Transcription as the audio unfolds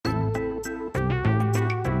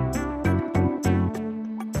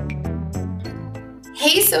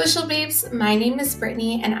Hey, social babes. My name is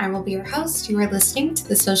Brittany, and I will be your host. You are listening to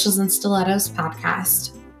the Socials and Stilettos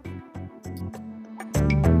podcast.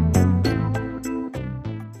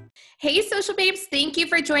 Hey, social babes. Thank you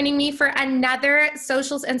for joining me for another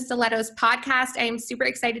Socials and Stilettos podcast. I am super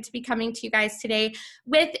excited to be coming to you guys today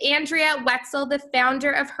with Andrea Wetzel, the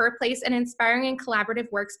founder of Her Place, an inspiring and collaborative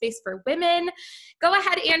workspace for women. Go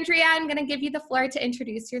ahead, Andrea. I'm going to give you the floor to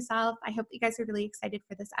introduce yourself. I hope you guys are really excited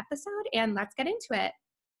for this episode, and let's get into it.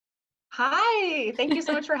 Hi, thank you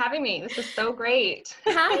so much for having me. This is so great.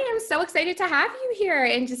 Hi, I'm so excited to have you here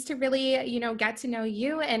and just to really, get to know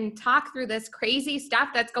you and talk through this crazy stuff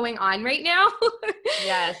that's going on right now.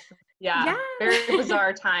 Yes. Yeah. Very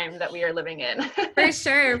bizarre time that we are living in. For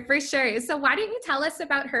sure. So why don't you tell us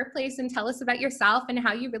about Her Place and tell us about yourself and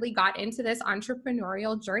how you really got into this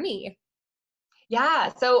entrepreneurial journey?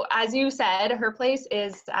 Yeah. So as you said, Her Place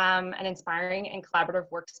is an inspiring and collaborative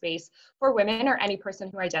workspace for women or any person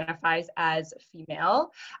who identifies as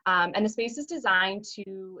female. And the space is designed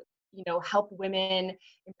to, help women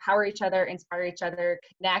empower each other, inspire each other,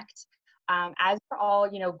 connect, as we're all,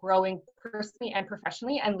 growing personally and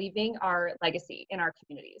professionally and leaving our legacy in our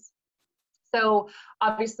communities. So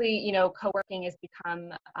obviously, co-working has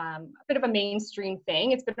become a bit of a mainstream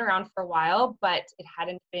thing. It's been around for a while, but it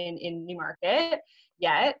hadn't been in Newmarket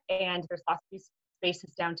yet. And there's lots of these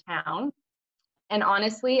spaces downtown. And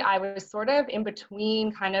honestly, I was sort of in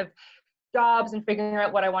between kind of jobs and figuring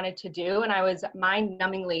out what I wanted to do. And I was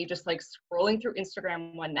mind-numbingly just like scrolling through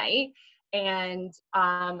Instagram one night. And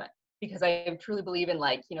because I truly believe in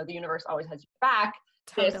the universe always has your back,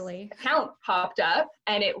 Totally. this account popped up,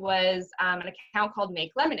 and it was an account called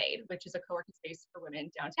Make Lemonade, which is a co-working space for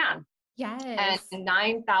women downtown. Yes. And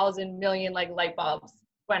 9,000 million light bulbs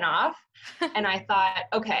went off. And I thought,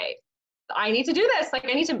 okay, I need to do this. I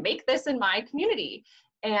need to make this in my community.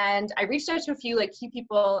 And I reached out to a few key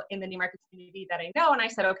people in the Newmarket community that I know. And I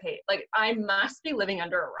said, okay, I must be living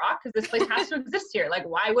under a rock because this place has to exist here.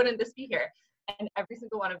 Why wouldn't this be here? And every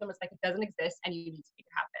single one of them was it doesn't exist and you need to make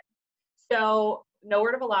it happen. So no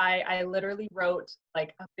word of a lie, I literally wrote a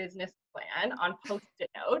business plan on Post-it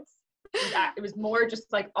notes. It was more just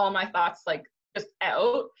all my thoughts just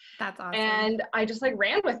out. That's awesome. And I just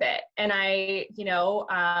ran with it. And I,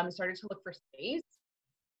 started to look for space.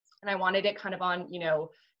 And I wanted it kind of on,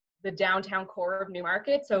 the downtown core of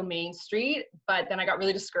Newmarket, so Main Street. But then I got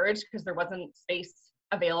really discouraged because there wasn't space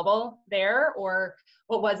available there, or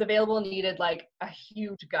what was available needed a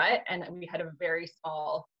huge gut. And we had a very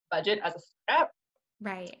small budget as a step.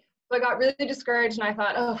 Right. So I got really discouraged and I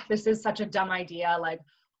thought, oh, this is such a dumb idea.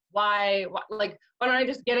 Why don't I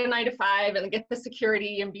just get a 9-to-5 and get the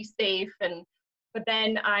security and be safe? But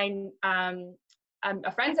then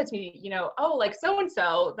a friend said to me,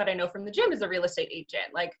 so-and-so that I know from the gym is a real estate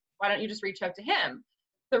agent. Why don't you just reach out to him?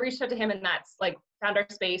 So I reached out to him, and that's found our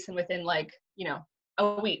space. And within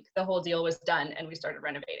a week, the whole deal was done and we started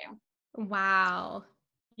renovating. Wow.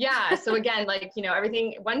 Yeah. So again,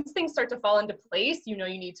 everything, once things start to fall into place, you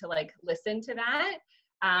need to listen to that.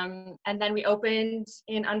 And then we opened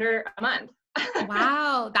in under a month.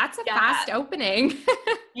 Wow. That's a fast opening.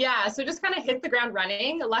 Yeah. So just kind of hit the ground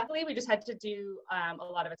running. Luckily, we just had to do a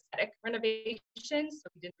lot of aesthetic renovations. So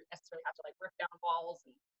we didn't necessarily have to rip down walls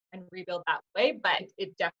and rebuild that way, but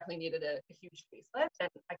it definitely needed a huge facelift. And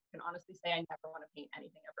I can honestly say I never want to paint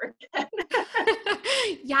anything ever again.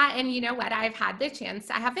 Yeah. And you know what? I've had the chance.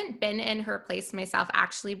 I haven't been in Her Place myself,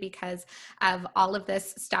 actually, because of all of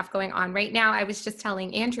this stuff going on right now. I was just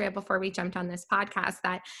telling Andrea before we jumped on this podcast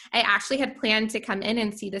that I actually had planned to come in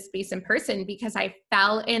and see the space in person because I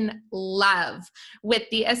fell in love with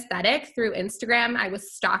the aesthetic through Instagram. I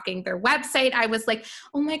was stalking their website. I was like,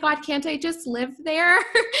 oh my God, can't I just live there?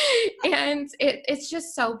 And it's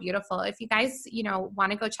just so beautiful. If you guys,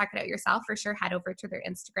 want to go check it out yourself, for sure, head over to their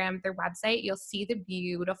Instagram, their website. You'll see the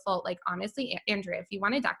beautiful, honestly, Andrea, if you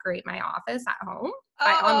want to decorate my office at home,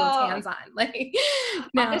 by all means, hands on.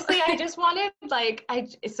 No. Honestly, I just wanted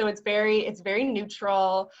so it's very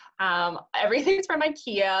neutral. Everything's from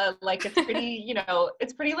IKEA. It's pretty,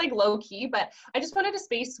 it's pretty low key, but I just wanted a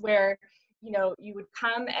space where you would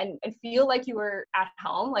come and feel like you were at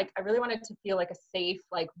home. I really wanted to feel a safe,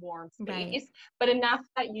 warm space, right, but enough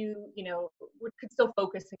that you could still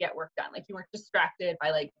focus and get work done. You weren't distracted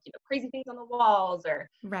by crazy things on the walls or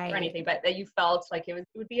anything, but that you felt it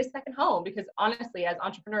would be a second home, because honestly, as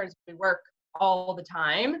entrepreneurs, we work all the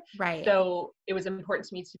time. Right. So it was important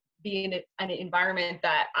to me to be in an environment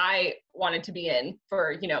that I wanted to be in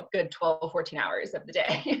for, good 12, 14 hours of the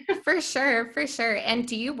day. For sure. And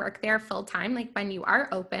do you work there full time? When you are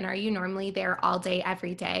open, are you normally there all day,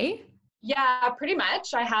 every day? Yeah, pretty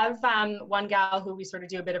much. I have one gal who we sort of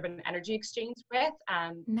do a bit of an energy exchange with.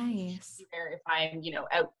 She'll Nice. be there if I'm,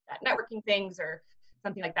 out at networking things or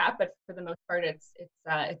something like that. But for the most part,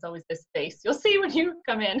 it's always this space. You'll see when you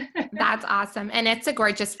come in. That's awesome. And it's a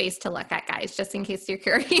gorgeous face to look at, guys, just in case you're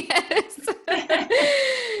curious.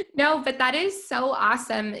 No, but that is so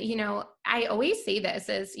awesome. I always say this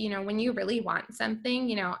is, when you really want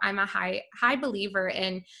something, I'm a high believer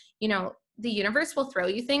in, the universe will throw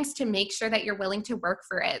you things to make sure that you're willing to work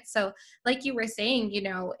for it. So like you were saying,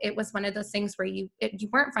 it was one of those things where you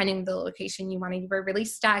weren't finding the location you wanted, you were really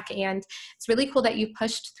stuck. And it's really cool that you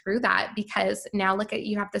pushed through that, because now look at,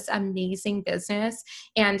 you have this amazing business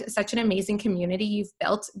and such an amazing community you've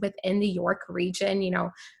built within the York region,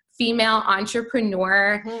 female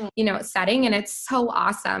entrepreneur, setting. And it's so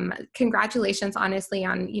awesome. Congratulations, honestly,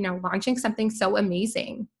 on, launching something so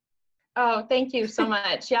amazing. Oh, thank you so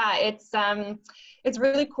much. Yeah, it's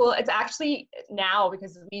really cool. It's actually now,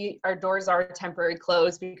 because our doors are temporarily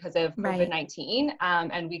closed because of Right. COVID-19,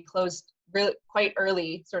 and we closed really quite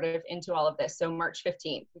early sort of into all of this. So March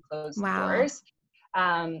 15th, we closed the Wow. doors.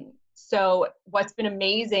 So what's been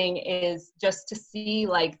amazing is just to see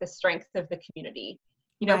like the strength of the community,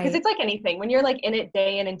 because Right. it's like anything, when you're like in it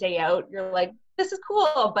day in and day out, you're like, this is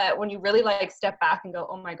cool. But when you really like step back and go,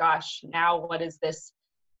 oh my gosh, now what is this?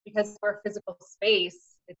 Because we're a physical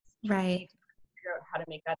space, it's Right. tricky to figure out how to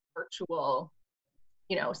make that virtual,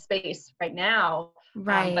 space right now.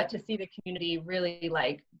 Right. But to see the community really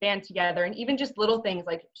like band together, and even just little things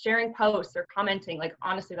like sharing posts or commenting, like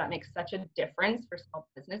honestly, that makes such a difference for small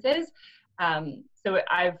businesses. So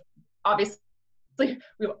I've obviously,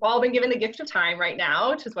 we've all been given the gift of time right now,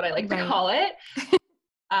 which is what I like to Right. call it.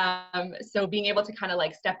 So being able to kind of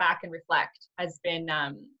like step back and reflect has been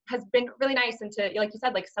really nice, and to, like you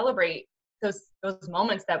said, like celebrate those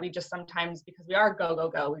moments that we just sometimes, because we are go go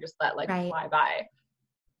go, we just let like Right. fly by.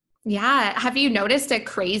 Yeah. Have you noticed a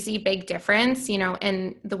crazy big difference,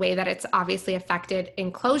 in the way that it's obviously affected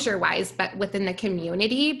enclosure wise, but within the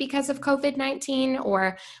community because of COVID-19?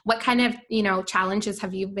 Or what kind of, challenges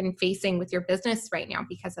have you been facing with your business right now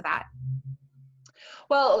because of that?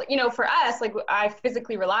 Well, for us, like I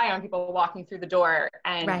physically rely on people walking through the door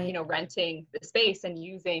and, Right. renting the space and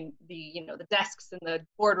using the desks and the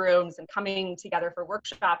boardrooms and coming together for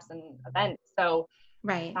workshops and events. So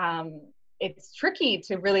Right. it's tricky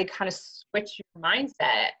to really kind of switch your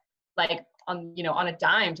mindset, like on a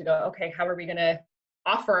dime, to go, okay, how are we going to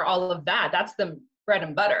offer all of that? That's the bread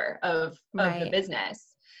and butter of the Right.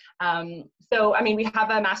 business. So, I mean, we have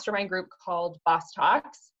a mastermind group called Boss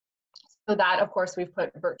Talks. So that, of course, we've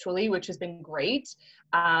put virtually, which has been great.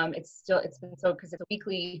 It's been so, because it's a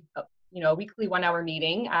weekly 1 hour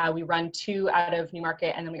meeting. We run 2 out of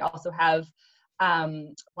Newmarket, and then we also have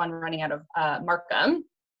one running out of Markham.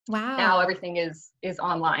 Now Wow. everything is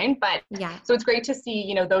online, but Yeah. so it's great to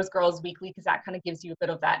see, those girls weekly, because that kind of gives you a bit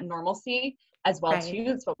of that normalcy as well Right. too.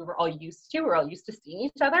 That's what we were all used to. We're all used to seeing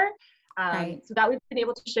each other. Right. So that we've been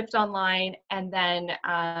able to shift online, and then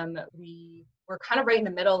we were kind of right in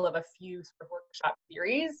the middle of a few sort of workshop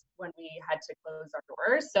series when we had to close our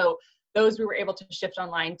doors. So those we were able to shift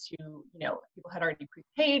online to, people had already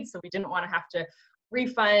prepaid, so we didn't want to have to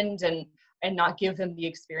refund and not give them the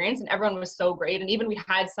experience. And everyone was so great. And even we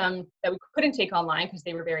had some that we couldn't take online because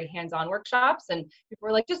they were very hands-on workshops. And people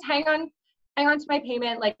were like, just hang on to my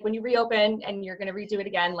payment. Like when you reopen and you're going to redo it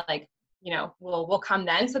again, like, we'll come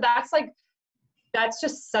then. So that's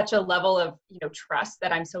just such a level of, trust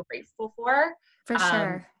that I'm so grateful for. For Um,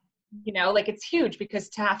 sure. like it's huge, because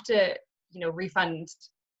to have to, refund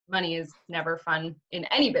money is never fun in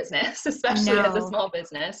any business, especially as a No, small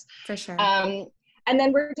business. for sure. And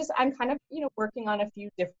then I'm kind of, working on a few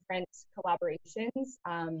different collaborations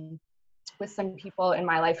with some people in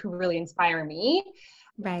my life who really inspire me.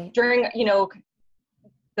 Right. During,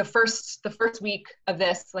 the first week of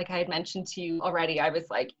this, like I had mentioned to you already, I was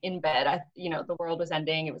like in bed. The world was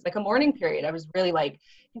ending. It was like a mourning period. I was really like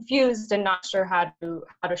confused and not sure how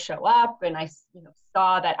to show up. And I,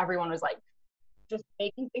 saw that everyone was like just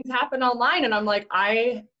making things happen online, and I'm like,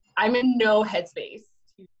 I'm in no headspace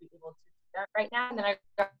to be able to do that right now. And then I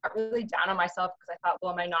got really down on myself, because I thought,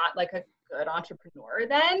 well, am I not like a good entrepreneur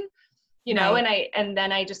then? Right. And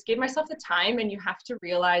then I just gave myself the time, and you have to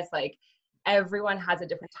realize like everyone has a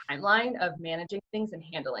different timeline of managing things and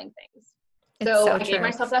handling things. It's So so I gave true.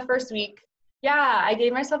 myself that first week. Yeah, I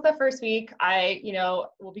gave myself that first week. I,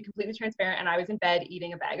 will be completely transparent, and I was in bed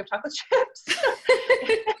eating a bag of chocolate chips.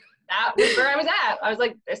 That was where I was at. I was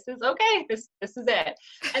like, this is okay. This is it.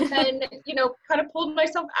 And then, kind of pulled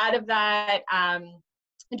myself out of that, and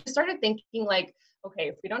just started thinking like, okay,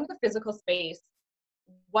 if we don't have a physical space,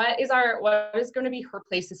 what is going to be Her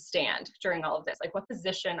Place's stand during all of this? Like, what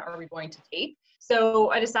position are we going to take? So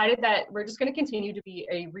I decided that we're just going to continue to be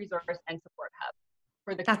a resource and support hub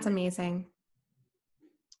for the That's community. amazing.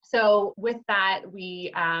 So with that,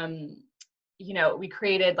 we we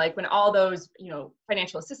created, like, when all those,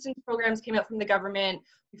 financial assistance programs came out from the government,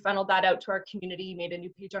 we funneled that out to our community, made a new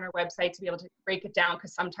page on our website to be able to break it down.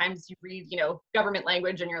 Cause sometimes you read, government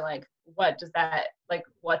language and you're like, what does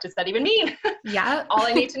that even mean? Yeah. All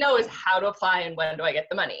I need to know is how to apply and when do I get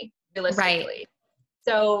the money, realistically. Right.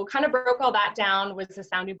 So kind of broke all that down, was a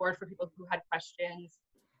sounding board for people who had questions.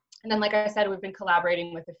 And then, like I said, we've been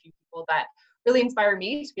collaborating with a few people that really inspire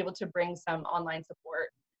me to be able to bring some online support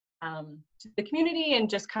to the community, and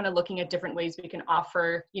just kind of looking at different ways we can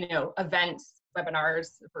offer, events,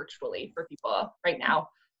 webinars virtually for people right now.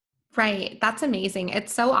 Right. That's amazing.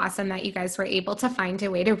 It's so awesome that you guys were able to find a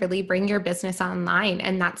way to really bring your business online.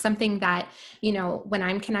 And that's something that, when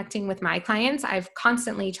I'm connecting with my clients, I've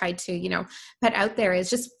constantly tried to, put out there, is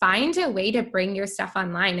just find a way to bring your stuff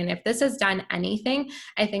online. And if this has done anything,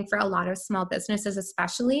 I think for a lot of small businesses,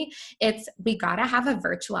 especially, we got to have a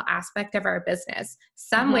virtual aspect of our business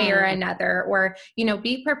some way or another, or,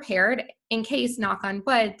 be prepared in case, knock on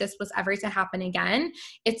wood, this was ever to happen again.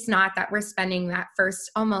 It's not that we're spending that first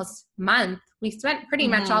almost month. We spent pretty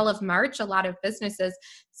much all of March, a lot of businesses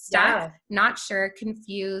stuck, not sure,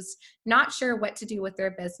 confused, not sure what to do with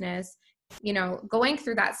their business, going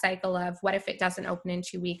through that cycle of what if it doesn't open in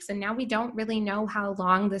 2 weeks? And now we don't really know how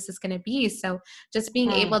long this is going to be. So just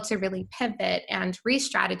being able to really pivot and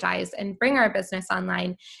re-strategize and bring our business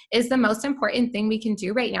online is the most important thing we can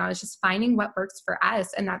do right now, is just finding what works for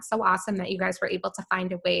us. And that's so awesome that you guys were able to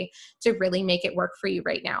find a way to really make it work for you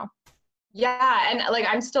right now. Yeah. And like,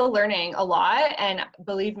 I'm still learning a lot, and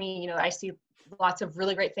believe me, I see lots of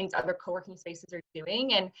really great things other co-working spaces are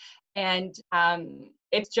doing. And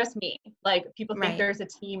it's just me. Like, people think there's a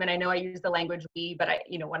team, and I know I use the language we, but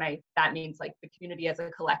that means like the community as a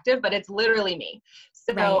collective, but it's literally me.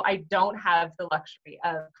 So I don't have the luxury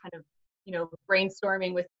of kind of,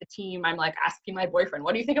 brainstorming with the team. I'm like asking my boyfriend,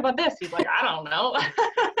 what do you think about this? He's like, I don't know.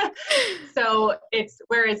 So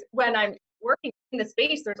whereas when I'm working in the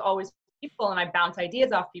space, there's always people, and I bounce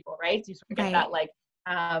ideas off people, right? So you sort of get that, like,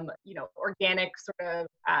 organic sort of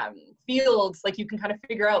fields, like you can kind of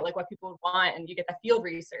figure out like what people would want, and you get that field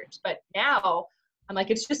research. But now I'm like,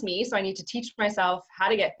 it's just me. So I need to teach myself how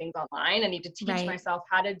to get things online. I need to teach myself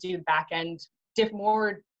how to do back end,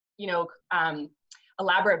 more,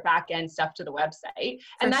 elaborate back end stuff to the website.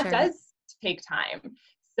 And that does take time.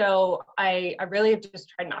 So I really have just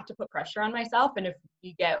tried not to put pressure on myself. And if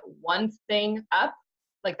we get one thing up,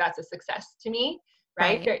 like, that's a success to me.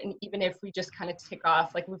 Right. And even if we just kind of tick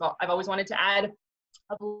off, like, I've always wanted to add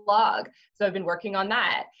a blog. So I've been working on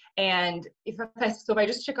that. And if I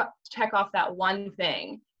just check off that one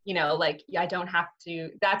thing, I don't have to,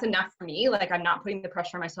 that's enough for me. Like, I'm not putting the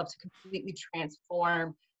pressure on myself to completely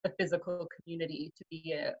transform the physical community to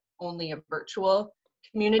be only a virtual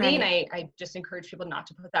community. And I just encourage people not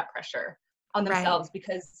to put that pressure on themselves,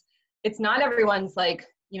 because it's not everyone's like,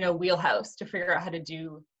 wheelhouse to figure out how to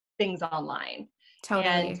do things online. Totally.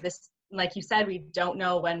 And this, like you said, we don't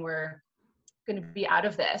know when we're going to be out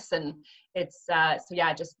of this. And it's,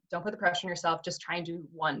 just don't put the pressure on yourself. Just try and do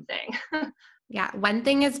one thing. Yeah. One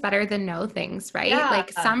thing is better than no things, right? Yeah.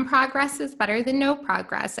 Like, some progress is better than no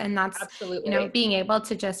progress. And that's, absolutely, being able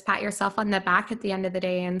to just pat yourself on the back at the end of the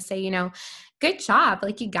day and say, good job.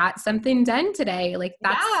 Like, you got something done today. Like,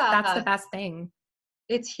 that's the best thing.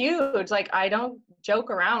 It's huge. Like, I don't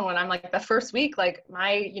joke around when I'm like, the first week, like,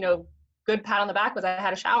 my, good pat on the back was I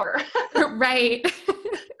had a shower. Right.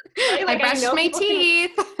 Like, I brushed my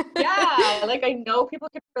teeth. Like, I know people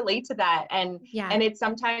can relate to that. And it's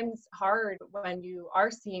sometimes hard when you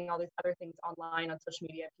are seeing all these other things online on social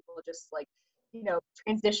media, people are just like,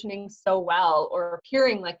 transitioning so well, or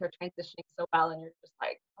appearing like they're transitioning so well. And you're just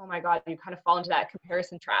like, oh my God, you kind of fall into that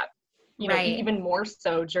comparison trap, even more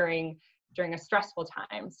so during a stressful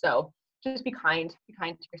time. So just be kind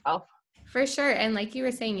to yourself. For sure. And like you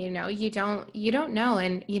were saying, you don't know.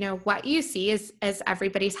 And, what you see is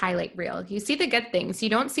everybody's highlight reel. You see the good things. You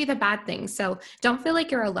don't see the bad things. So don't feel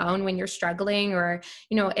like you're alone when you're struggling, or,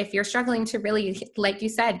 if you're struggling to really, like you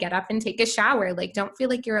said, get up and take a shower, like, don't feel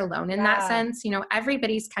like you're alone in that sense.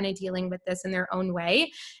 Everybody's kind of dealing with this in their own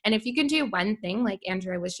way. And if you can do one thing, like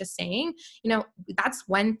Andrea was just saying, that's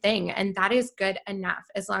one thing. And that is good enough.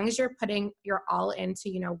 As long as you're putting your all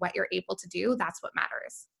into, what you're able to do, that's what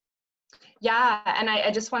matters. Yeah. And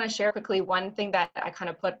I just want to share quickly, one thing that I kind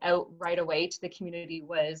of put out right away to the community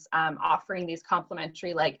was offering these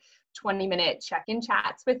complimentary, like, 20-minute check-in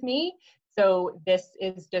chats with me. So this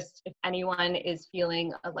is just if anyone is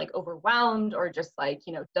feeling like overwhelmed or just like,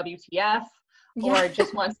 you know, WTF, Yeah. or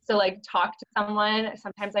just wants to like talk to someone.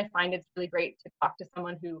 Sometimes I find it's really great to talk to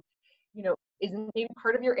someone who, you know, isn't maybe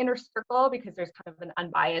part of your inner circle because there's kind of an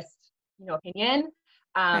unbiased, you know, opinion.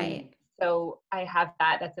 Um, Right. so I have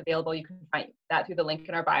that's available. You can find that through the link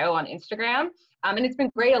in our bio on Instagram. And it's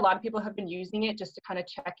been great. A lot of people have been using it just to kind of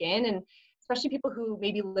check in, and especially people who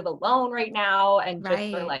maybe live alone right now and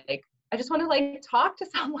just are Right. like, I just want to like talk to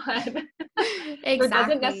someone. So it doesn't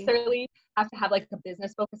Exactly. necessarily have to have like a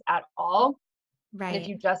business focus at all. And if Right.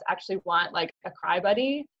 you just actually want like a cry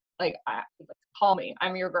buddy, like, call me,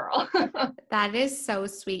 I'm your girl. That is so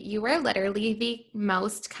sweet. You are literally the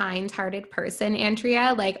most kind-hearted person,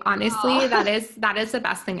 Andrea. Like honestly, Oh, that is the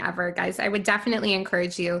best thing ever, guys. I would definitely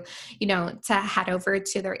encourage you, you know, to head over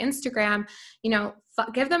to their Instagram, you know,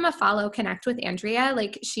 give them a follow, connect with Andrea.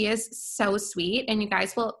 Like she is so sweet, and you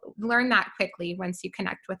guys will learn that quickly once you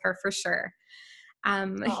connect with her for sure.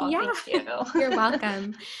 oh, Yeah, thank you. you're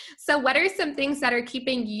welcome. So, what are some things that are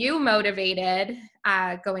keeping you motivated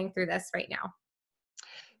going through this right now?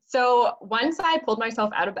 So once I pulled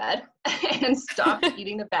myself out of bed and stopped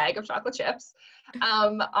eating the bag of chocolate chips,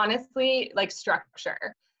 honestly, like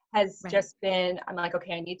structure has Right, just been, I'm like,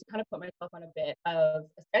 okay, I need to kind of put myself on a bit of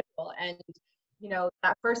a schedule. And, you know,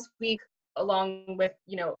 that first week, along with,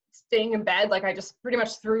 you know, staying in bed, like I just pretty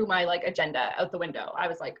much threw my like agenda out the window. I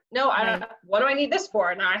was like, no, I don't, right, what do I need this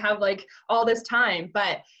for? Now I have like all this time.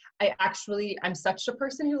 But I'm such a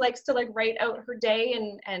person who likes to like write out her day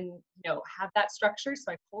and you know have that structure.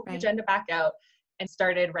 So I pulled the right, agenda back out and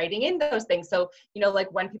started writing in those things. So you know,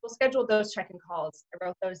 like when people scheduled those check-in calls, I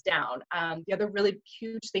wrote those down. The other really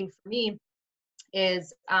huge thing for me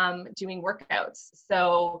is doing workouts.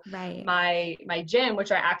 So right. my gym,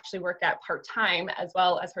 which I actually work at part time, as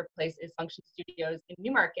well as her place, is Function Studios in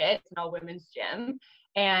Newmarket. It's an all women's gym,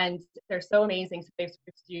 and they're so amazing. So they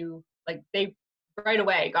do like they right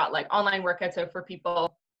away got like online workouts out for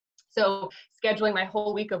people. So scheduling my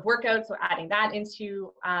whole week of workouts, so adding that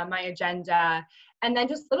into my agenda, and then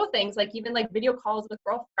just little things like even like video calls with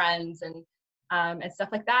girlfriends and stuff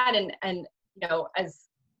like that. And you know, as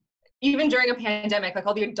even during a pandemic, like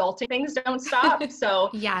all the adulting things don't stop. So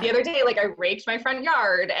the Yeah, other day, like I raked my front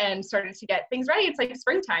yard and started to get things ready. It's like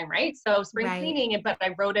springtime, right? So spring right. cleaning, but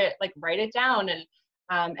I wrote it, like write it down.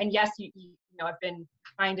 And yes, you know, I've been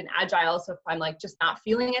kind and agile. So if I'm like just not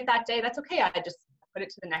feeling it that day, that's okay. I just put it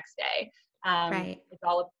to the next day. Right. It's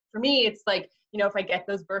all for me. It's like, you know, if I get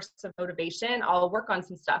those bursts of motivation, I'll work on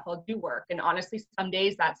some stuff. I'll do work. And honestly, some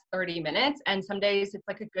days that's 30 minutes. And some days it's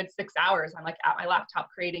like a good 6 hours. I'm like at my laptop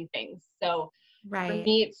creating things. So for Right.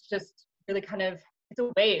 me, it's just really kind of, it's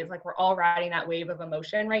a wave. Like we're all riding that wave of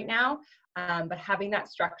emotion right now. But having that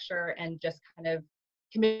structure and just kind of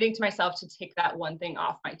committing to myself to take that one thing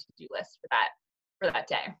off my to-do list for that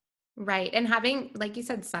day. Right. And having, like you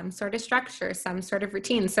said, some sort of structure, some sort of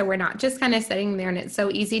routine. So we're not just kind of sitting there, and it's so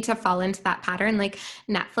easy to fall into that pattern, like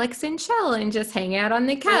Netflix and chill and just hang out on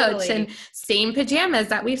the couch and Totally. same pajamas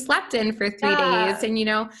that we've slept in for 3 days, Yeah. and, you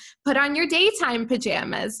know, put on your daytime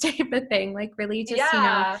pajamas type of thing. Like really just, you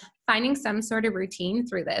know, Yeah. finding some sort of routine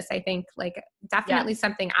through this. I think like definitely Yes.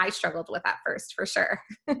 something I struggled with at first for sure.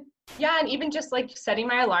 Yeah, and even just like setting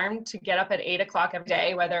my alarm to get up at 8 o'clock every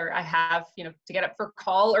day, whether I have, you know, to get up for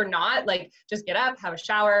call or not, like just get up, have a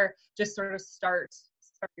shower, just sort of start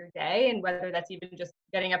your day. And whether that's even just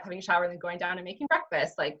getting up, having a shower, and then going down and making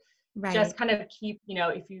breakfast, like just Right. kind of keep, you know,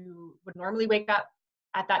 if you would normally wake up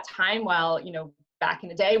at that time while, you know, back in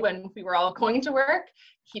the day when we were all going to work,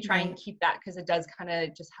 try and Right. keep that because it does kind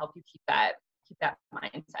of just help you keep that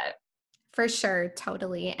mindset. For sure,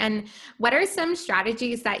 totally. And what are some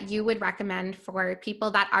strategies that you would recommend for people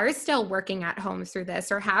that are still working at home through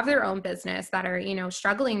this or have their own business that are, you know,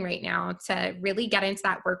 struggling right now to really get into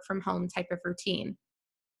that work from home type of routine?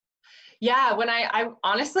 Yeah, when I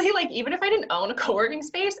honestly, like, even if I didn't own a co-working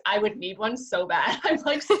space, I would need one so bad. I'm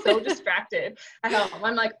like so distracted at home.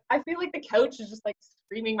 I'm like, I feel like the couch is just like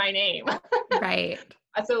screaming my name. Right.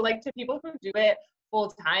 So like to people who do it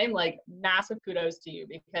full time, like massive kudos to you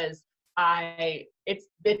because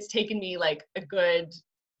it's taken me like a good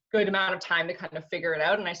amount of time to kind of figure it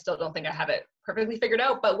out. And I still don't think I have it perfectly figured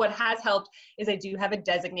out. But what has helped is I do have a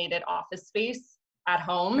designated office space at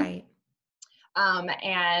home. Right.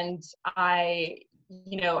 And I,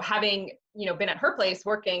 you know, having, you know, been at her place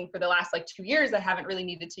working for the last like 2 years, I haven't really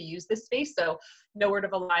needed to use this space. So no word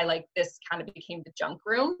of a lie, like this kind of became the junk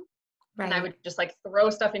room. And I Right. would just like throw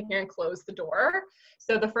stuff in here and close the door.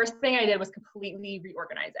 So the first thing I did was completely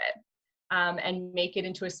reorganize it and make it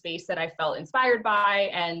into a space that I felt inspired by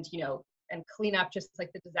and, you know, and clean up just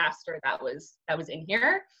like the disaster that was in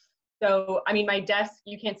here. So, I mean, my desk,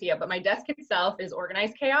 you can't see it, but my desk itself is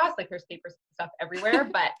organized chaos. Like there's papers and stuff everywhere,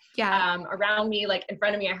 but Yeah. around me, like in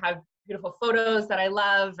front of me, I have beautiful photos that I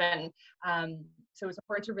love. And so it's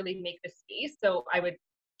important to really make this space. So I would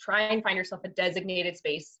try and find yourself a designated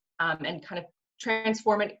space and kind of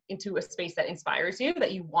transform it into a space that inspires you,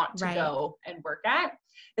 that you want to Right. go and work at.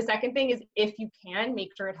 The second thing is, if you can,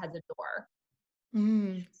 make sure it has a door.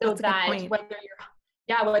 So That's a good that point.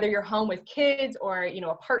 whether you're home with kids or, you know,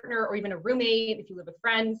 a partner or even a roommate, if you live with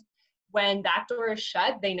friends, when that door is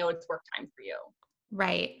shut, they know it's work time for you.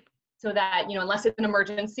 Right. So that, you know, unless it's an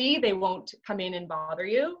emergency, they won't come in and bother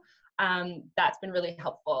you. That's been really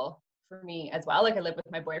helpful for me as well. Like I live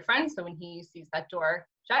with my boyfriend, so when he sees that door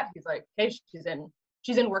shut, he's like, okay, she's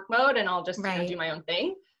in work mode, and I'll just, you know, do my own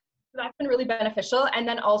thing. So that's been really beneficial. And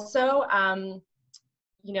then also,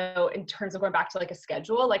 you know, in terms of going back to like a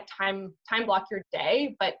schedule, like time block your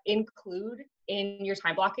day, but include in your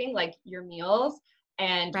time blocking, like your meals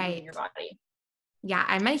and moving your body. Yeah,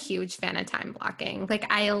 I'm a huge fan of time blocking. Like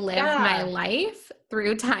I live my Yeah. life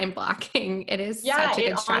through time blocking. It is Yeah, such a it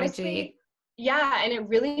good strategy. honestly, yeah, and it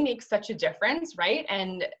really makes such a difference, right?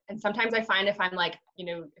 And sometimes I find if I'm like, you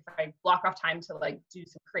know, if I block off time to like do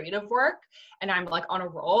some creative work and I'm like on a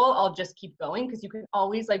roll, I'll just keep going, because you can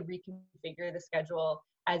always like reconfigure the schedule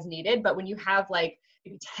as needed. But when you have like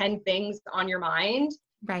maybe 10 things on your mind,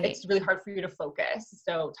 it's really hard for you to focus.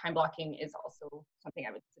 So time blocking is also something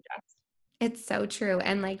I would suggest. It's so true.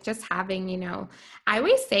 And like just having, you know, I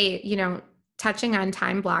always say, you know, touching on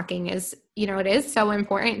time blocking is, you know, it is so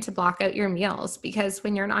important to block out your meals, because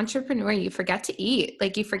when you're an entrepreneur, you forget to eat,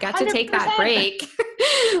 like you forget to take that 100%. break.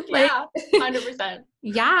 Like, Yeah, 100%.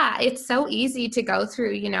 yeah, it's so easy to go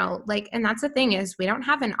through, you know, like, and that's the thing is we don't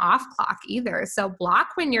have an off clock either. So block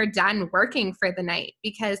when you're done working for the night,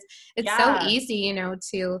 because it's so Yeah. easy, you know,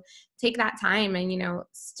 to take that time and, you know,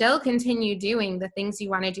 still continue doing the things you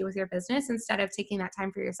want to do with your business instead of taking that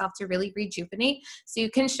time for yourself to really rejuvenate, so you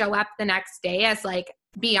can show up the next day as like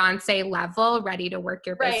Beyonce level, ready to work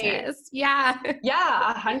your business. Yeah.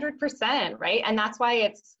 Yeah, 100%. Right. And that's why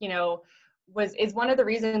it's, you know, is one of the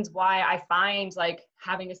reasons why I find like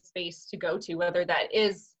having a space to go to, whether that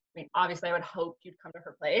is, I mean, obviously I would hope you'd come to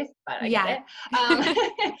her place, but I get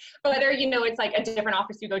it. Whether, you know, it's like a different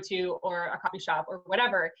office you go to or a coffee shop or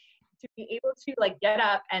whatever, to be able to like get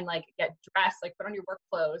up and like get dressed, like put on your work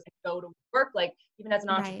clothes and go to work, like even as an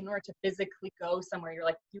entrepreneur, to physically go somewhere, you're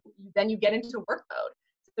like, then you get into work mode.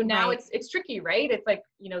 So now it's tricky, right? It's like,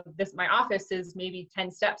 you know, my office is maybe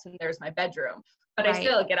 10 steps and there's my bedroom, but I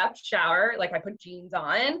still get up, shower, like I put jeans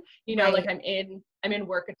on, you know, like I'm in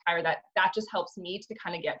work attire. That just helps me to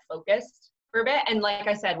kind of get focused for a bit. And like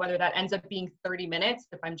I said, whether that ends up being 30 minutes,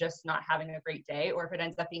 if I'm just not having a great day, or if it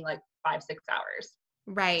ends up being like 5-6 hours.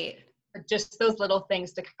 Right. Just those little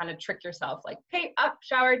things to kind of trick yourself, like, hey, up,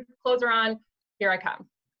 showered, clothes are on, here I come.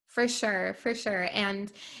 For sure, for sure.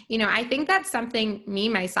 And, you know, I think that's something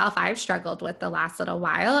myself, I've struggled with the last little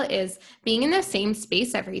while, is being in the same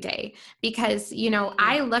space every day. Because, you know,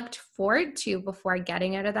 I looked forward to, before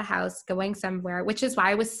getting out of the house, going somewhere, which is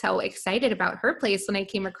why I was so excited about her place when I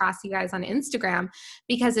came across you guys on Instagram,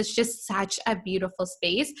 because it's just such a beautiful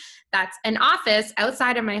space. That's an office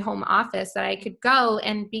outside of my home office that I could go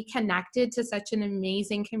and be connected to such an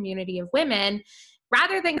amazing community of women,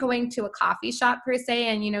 rather than going to a coffee shop per se.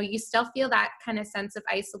 And, you know, you still feel that kind of sense of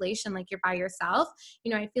isolation, like you're by yourself.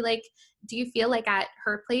 You know, I feel like, do you feel like at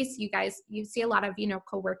her place, you see a lot of, you know,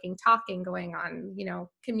 co-working, talking going on, you know,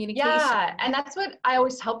 communication? Yeah. And that's what I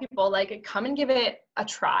always tell people, like, come and give it a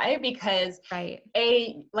try, because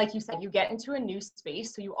like you said, you get into a new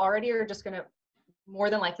space. So you already are just going to more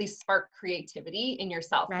than likely spark creativity in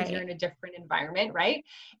yourself, because you're in a different environment. Right.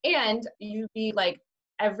 And you be like,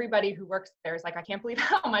 everybody who works there is like, I can't believe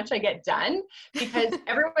how much I get done, because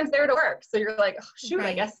everyone's there to work. So you're like, oh, shoot,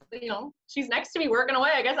 I guess, you know, she's next to me working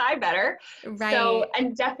away, I guess I better. So,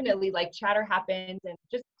 and definitely like chatter happens, and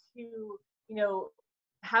just to, you know,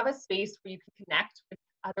 have a space where you can connect with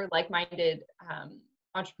other like-minded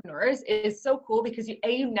entrepreneurs is so cool, because you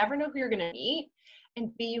never know who you're going to meet,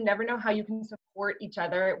 and B, you never know how you can support each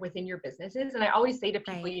other within your businesses. And I always say to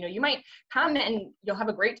people, you know, you might come and you'll have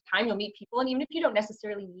a great time, you'll meet people, and even if you don't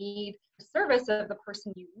necessarily need the service of the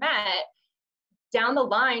person you met, down the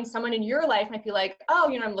line, someone in your life might be like, oh,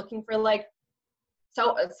 you know, I'm looking for like,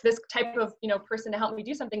 so it's this type of, you know, person to help me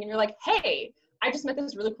do something. And you're like, hey, I just met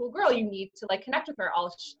this really cool girl. You need to like connect with her.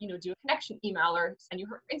 I'll, you know, do a connection email or send you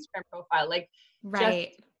her Instagram profile. Like, just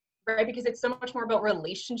right? Because it's so much more about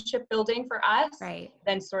relationship building for us Right.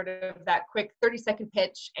 than sort of that quick 30-second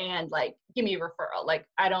pitch and like, give me a referral. Like,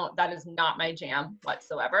 that is not my jam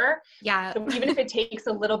whatsoever. Yeah. So even if it takes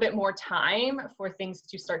a little bit more time for things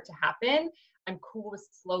to start to happen, I'm cool with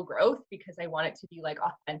slow growth because I want it to be like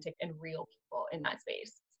authentic and real people in that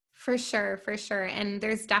space. For sure, for sure. And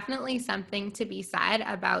there's definitely something to be said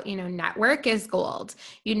about, network is gold.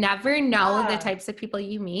 You never know the Yeah. types of people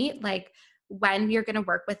you meet, like when you're going to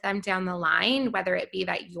work with them down the line, whether it be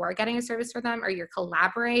that you're getting a service for them or you're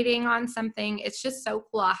collaborating on something. It's just so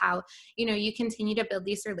cool how, you continue to build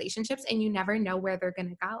these relationships and you never know where they're going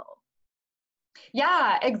to go.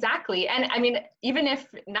 Yeah, exactly. And I mean, even if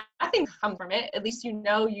nothing comes from it, at least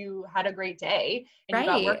you had a great day and you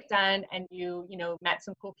got Right. work done and met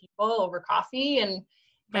some cool people over coffee and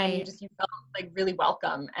Right. you felt like really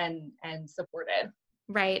welcome and supported.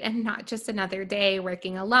 Right. And not just another day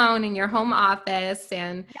working alone in your home office.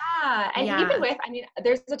 And Yeah, and even yeah, with, I mean,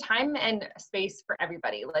 there's a time and space for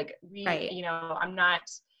everybody. Like right.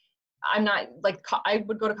 I'm not like, I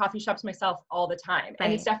would go to coffee shops myself all the time.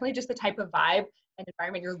 And it's Right. definitely just the type of vibe and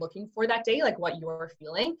environment you're looking for that day, like what you're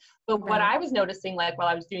feeling. But what Right. I was noticing, like while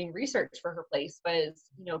I was doing research for her place, was,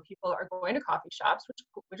 people are going to coffee shops,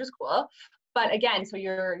 which is cool. But again, so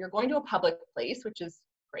you're going to a public place, which is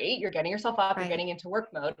great. You're getting yourself up, you're Right. getting into work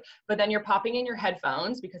mode, but then you're popping in your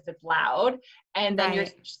headphones because it's loud, and then you're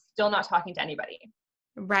Right. still not talking to anybody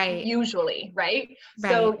Right. usually, right?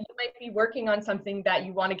 So Right. you might be working on something that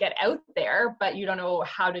you want to get out there, but you don't know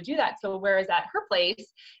how to do that. So whereas at her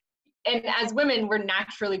place, and as women, we're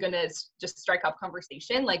naturally going to just strike up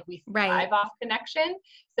conversation. Like we Right. thrive off connection.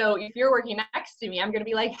 So if you're working next to me, I'm going to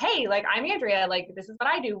be like, hey, like I'm Andrea, like this is what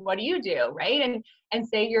I do. What do you do? Right. And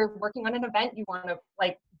say you're working on an event you want to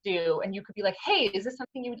like do. And you could be like, hey, is this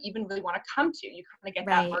something you would even really want to come to? You kind of get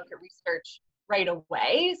that Right. market research right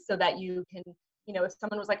away so that you can, if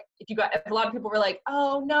someone was like, if a lot of people were like,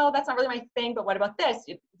 oh no, that's not really my thing, but what about this?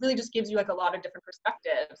 It really just gives you like a lot of different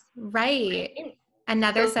perspectives. Right. Right?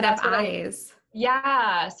 Another So set of that's what eyes.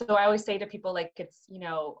 yeah. So I always say to people, like, it's,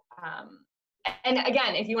 and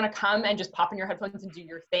again, if you want to come and just pop in your headphones and do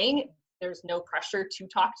your thing, there's no pressure to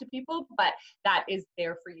talk to people, but that is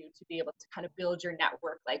there for you to be able to kind of build your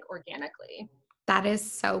network like organically. That is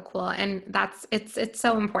so cool. And it's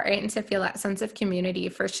so important to feel that sense of community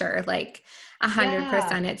for sure. Like Yeah.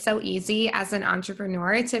 100%. It's so easy as an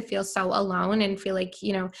entrepreneur to feel so alone and feel like,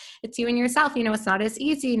 it's you and yourself. It's not as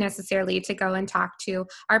easy necessarily to go and talk to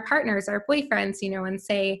our partners, our boyfriends, and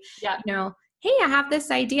say, Yeah. hey, I have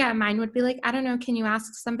this idea. Mine would be like, I don't know, can you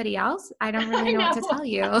ask somebody else? I don't really I know what to know. tell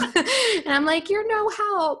you. And I'm like, you're no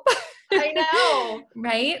help. I know.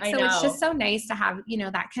 Right. I So it's just know. so nice to have,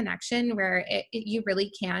 that connection where you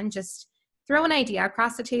really can just throw an idea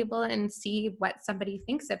across the table and see what somebody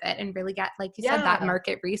thinks of it and really get, like you said, that Yeah.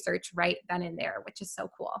 market research right then and there, which is so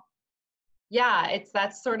cool. Yeah,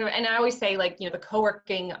 that's sort of, and I always say like, the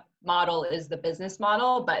co-working model is the business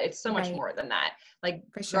model, but it's so much Right. more than that. Like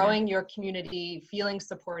For sure. growing your community, feeling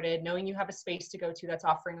supported, knowing you have a space to go to that's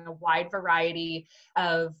offering a wide variety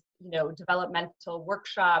of, developmental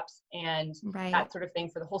workshops and Right. that sort of thing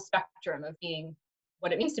for the whole spectrum of being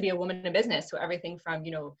what it means to be a woman in business. So everything from,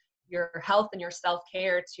 your health and your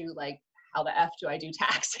self-care to like, how the F do I do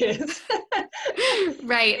taxes?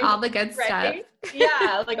 Right. All the good stuff. Right?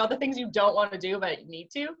 Yeah, like all the things you don't want to do but you need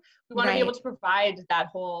to. We want to be able Right. to provide that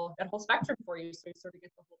whole spectrum for you, so you sort of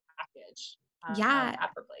get the whole package Yeah.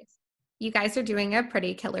 at her place. You guys are doing a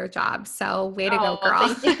pretty killer job. So way to go, Oh,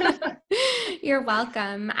 girl. thank you. You're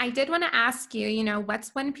welcome. I did want to ask you,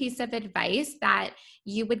 what's one piece of advice that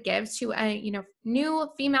you would give to a, new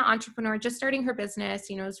female entrepreneur just starting her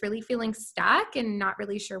business, is really feeling stuck and not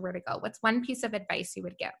really sure where to go? What's one piece of advice you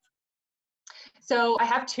would give? So I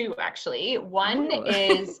have two actually. One Oh,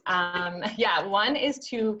 is, one is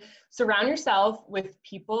to surround yourself with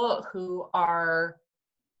people who are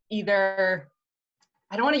either,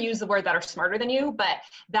 I don't want to use the word that are smarter than you, but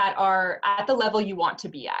that are at the level you want to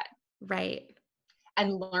be at. right.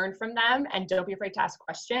 And learn from them, and don't be afraid to ask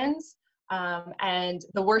questions. And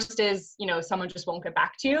the worst is, someone just won't get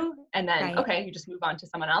back to you, and then, Right. okay, you just move on to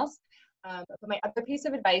someone else. But my other piece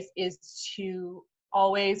of advice is to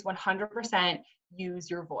always 100% use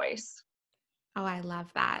your voice. Oh, I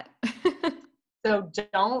love that. So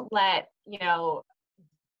don't let,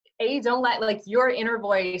 don't let like your inner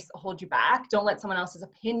voice hold you back. Don't let someone else's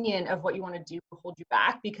opinion of what you want to do hold you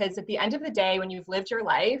back, because at the end of the day, when you've lived your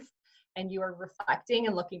life and you are reflecting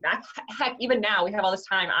and looking back, heck, even now we have all this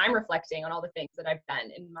time, I'm reflecting on all the things that I've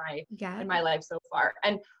done in Yeah. my life so far.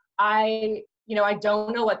 And I, I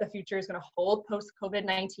don't know what the future is going to hold post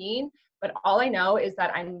COVID-19, but all I know is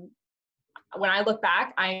that when I look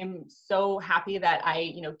back, I'm so happy that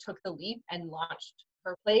I, took the leap and launched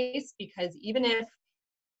Her Place, because even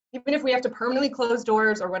if we have to permanently close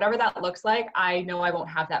doors or whatever that looks like, I know I won't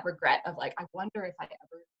have that regret of like, I wonder if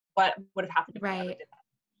what would have happened if I ever did that.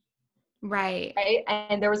 Right. Right.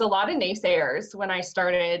 And there was a lot of naysayers when I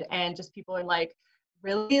started, and just people are like,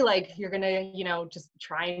 really, like, you're gonna, just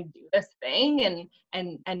try and do this thing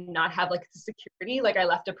and not have like the security. Like, I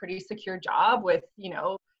left a pretty secure job with,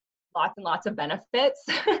 lots and lots of benefits.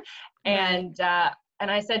 and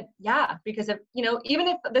I said, yeah, because if, even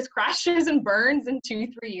if this crashes and burns in 2-3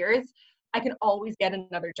 years, I can always get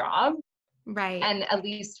another job. Right. And at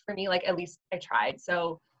least for me, like, at least I tried.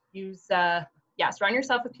 So surround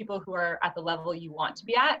yourself with people who are at the level you want to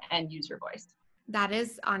be at, and use your voice. That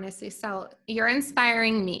is honestly, so you're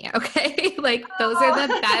inspiring me. Okay. Like, those are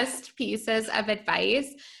the best pieces of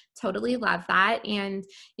advice. Totally love that. And,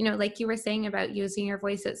 like you were saying about using your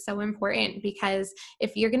voice, it's so important, because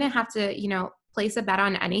if you're going to have to, place a bet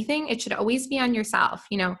on anything, it should always be on yourself.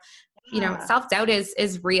 Self-doubt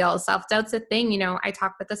is real. Self-doubt's a thing. I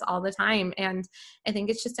talk about this all the time. And I think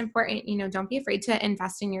it's just important, don't be afraid to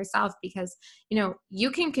invest in yourself, because,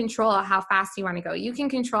 you can control how fast you want to go. You can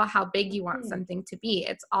control how big you want something to be.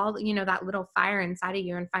 It's all, that little fire inside of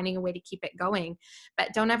you, and finding a way to keep it going.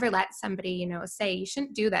 But don't ever let somebody, say you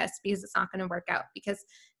shouldn't do this because it's not going to work out, because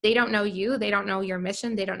they don't know you. They don't know your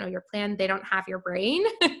mission. They don't know your plan. They don't have your brain.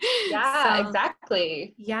 Yeah,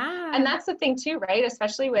 exactly. Yeah. And that's the thing too, right?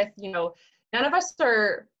 Especially with, none of us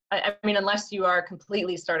are, I mean, unless you are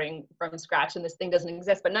completely starting from scratch and this thing doesn't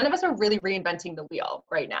exist, but none of us are really reinventing the wheel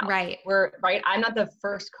right now. Right. I'm not the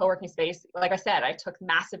first co-working space. Like I said, I took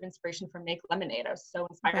massive inspiration from Make Lemonade. I was so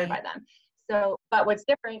inspired by them. So, but what's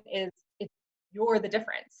different is you're the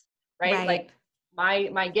difference, right? Like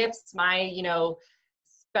my gifts, my,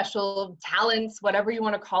 special talents, whatever you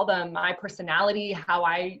want to call them, my personality, how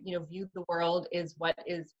I, view the world is what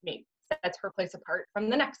sets Her Place apart from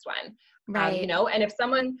the next one. Right. And if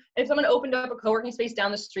someone opened up a co-working space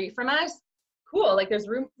down the street from us, cool. Like, there's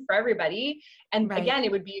room for everybody. And again,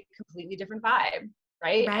 it would be a completely different vibe.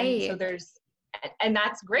 Right. And so and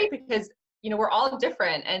that's great, because, we're all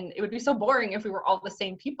different, and it would be so boring if we were all the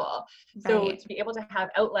same people. So to be able to have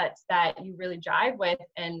outlets that you really jive with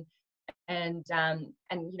and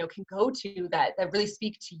can go to that really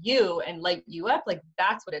speak to you and light you up, like,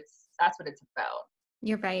 that's what it's about.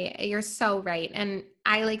 You're right. You're so right. And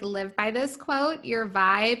I live by this quote: your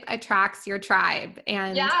vibe attracts your tribe.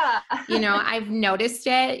 And, I've noticed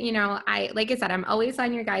it, like I said, I'm always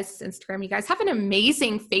on your guys' Instagram. You guys have an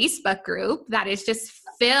amazing Facebook group that is just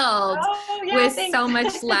filled with so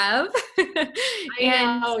much love.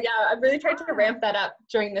 I know. Yeah. I really tried to ramp that up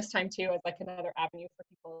during this time too, as like another avenue for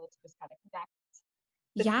people to just kind of connect.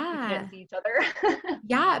 Yeah. We can't see each other.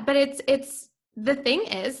 Yeah. But it's, the thing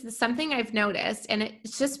is, something I've noticed, and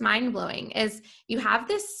it's just mind blowing, is you have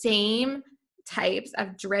the same types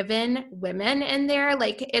of driven women in there.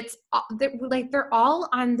 Like, they're all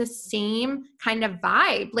on the same kind of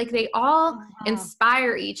vibe. Like, they all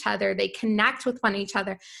inspire each other. They connect with one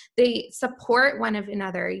another. They support one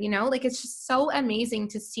another, like, it's just so amazing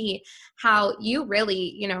to see how you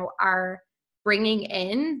really, are bringing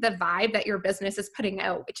in the vibe that your business is putting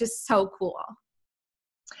out, which is so cool.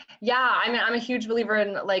 Yeah, I mean, I'm a huge believer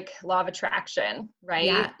in like law of attraction, right?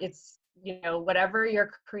 Yeah. It's, whatever you're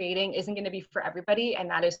creating isn't going to be for everybody, and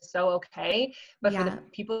that is so okay. But for the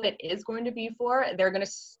people it is going to be for, they're going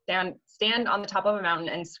to stand on the top of a mountain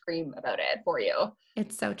and scream about it for you.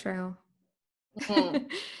 It's so true. Mm-hmm.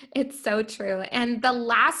 It's so true. And the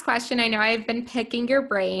last question, I know I've been picking your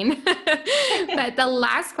brain, but the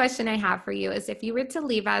last question I have for you is, if you were to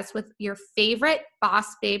leave us with your favorite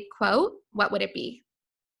Boss Babe quote, what would it be?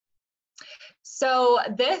 So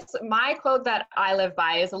my quote that I live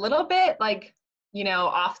by is a little bit like,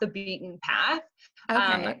 off the beaten path.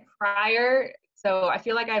 Okay. So I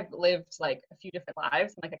feel like I've lived like a few different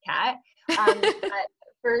lives. I'm like a cat.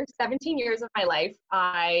 For 17 years of my life,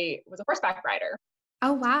 I was a horseback rider.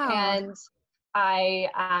 Oh, wow. And I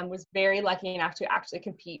was very lucky enough to actually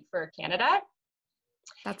compete for Canada.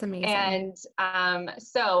 That's amazing. And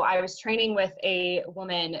so I was training with a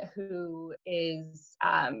woman who is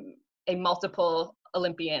a multiple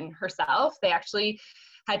Olympian herself. They actually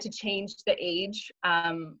had to change the age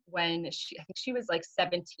when I think she was like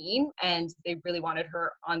 17, and they really wanted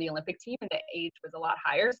her on the Olympic team, and the age was a lot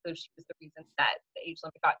higher. So she was the reason that the age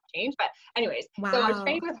limit got changed. But anyways, So I was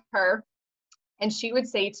training with her, and she would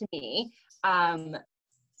say to me,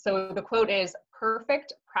 so the quote is,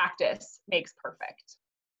 "Perfect practice makes perfect."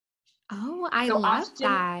 Oh, I So love often,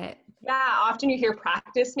 that. yeah, often you hear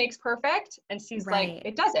practice makes perfect, and she's like, Right.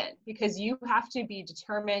 it doesn't, because you have to be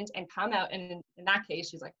determined and come out. And in that case,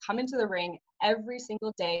 she's like, come into the ring every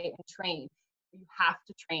single day and train. You have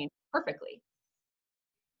to train perfectly.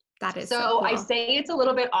 That is so So I cool. say it's a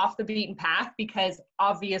little bit off the beaten path because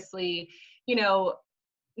obviously, you know,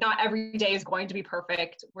 not every day is going to be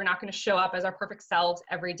perfect. We're not going to show up as our perfect selves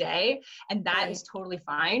every day. And that Right. is totally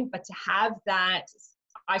fine. But to have that,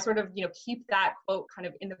 I sort of, keep that quote kind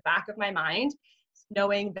of in the back of my mind,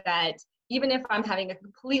 knowing that even if I'm having a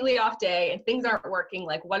completely off day and things aren't working,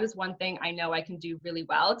 like what is one thing I know I can do really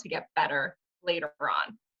well to get better later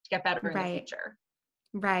on, to get better in the Right. future.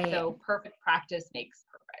 Right. So perfect practice makes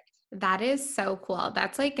That is so cool.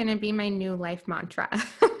 That's like going to be my new life mantra.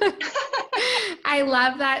 perfect. I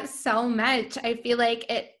love that so much. I feel like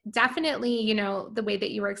it definitely, the way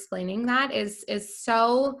that you were explaining that is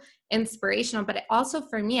so inspirational, but it also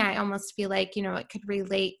for me, I almost feel like, it could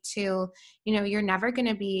relate to, you're never going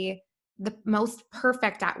to be the most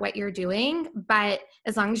perfect at what you're doing, but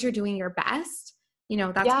as long as you're doing your best,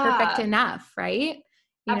 that's perfect Yeah, enough, right?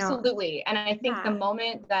 You know, absolutely. And I think the yeah,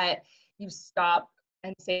 moment that you stop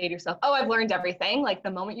and say to yourself, oh, I've learned everything, like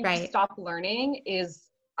the moment you right, stop learning is,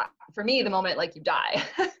 for me, the moment like you die.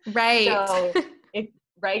 right. So it,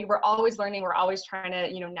 right, we're always learning, we're always trying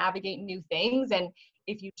to, navigate new things. And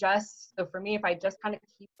if you just, so for me, if I just kind of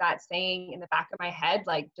keep that saying in the back of my head,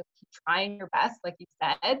 like just keep trying your best, like you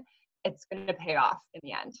said, it's going to pay off in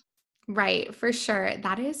the end. Right, for sure.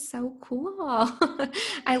 That is so cool.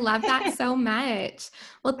 I love that so much.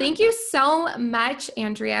 Well, thank you so much,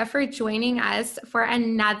 Andrea, for joining us for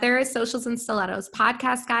another Socials and Stilettos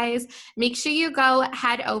podcast, guys. Make sure you go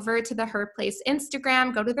head over to the Her Place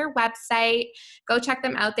Instagram, go to their website, go check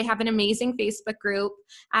them out. They have an amazing Facebook group.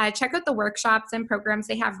 Check out the workshops and programs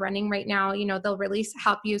they have running right now. They'll really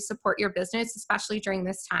help you support your business, especially during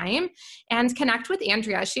this time. And connect with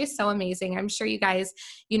Andrea. She is so amazing. I'm sure you guys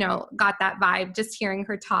got that vibe just hearing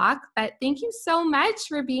her talk. But thank you so much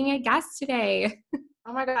for being a guest today.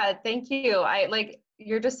 Oh my God, thank you.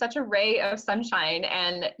 You're just such a ray of sunshine,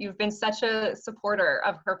 and you've been such a supporter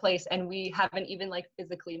of Her Place, and we haven't even like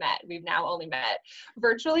physically met. We've now only met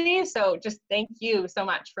virtually. So just thank you so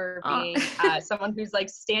much for Uh, being someone who's like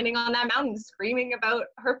standing on that mountain screaming about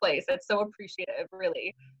Her Place. It's so appreciative,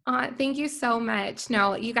 really. Thank you so much.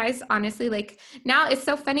 No, you guys, honestly, like now it's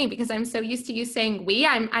so funny because I'm so used to you saying we.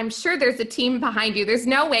 I'm sure there's a team behind you. There's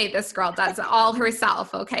no way this girl does it all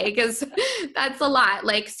herself, okay? Because that's a lot.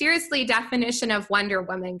 Like seriously, definition of Wonder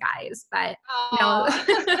Woman, guys. But no,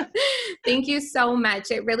 Oh, thank you so much.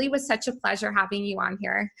 It really was such a pleasure having you on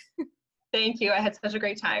here. thank you. I had such a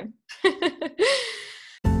great time.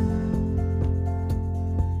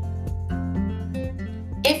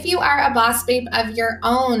 If you are a boss babe of your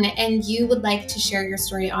own and you would like to share your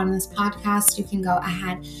story on this podcast, you can go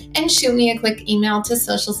ahead and shoot me a quick email to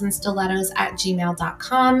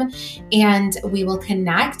socialsandstilettos@gmail.com and we will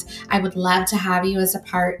connect. I would love to have you as a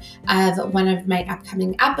part of one of my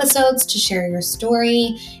upcoming episodes to share your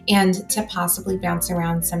story and to possibly bounce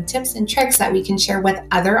around some tips and tricks that we can share with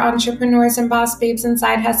other entrepreneurs and boss babes and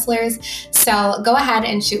side hustlers. So go ahead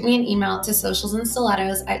and shoot me an email to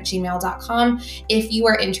socialsandstilettos@gmail.com if you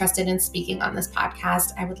are interested in speaking on this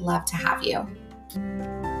podcast. I would love to have you.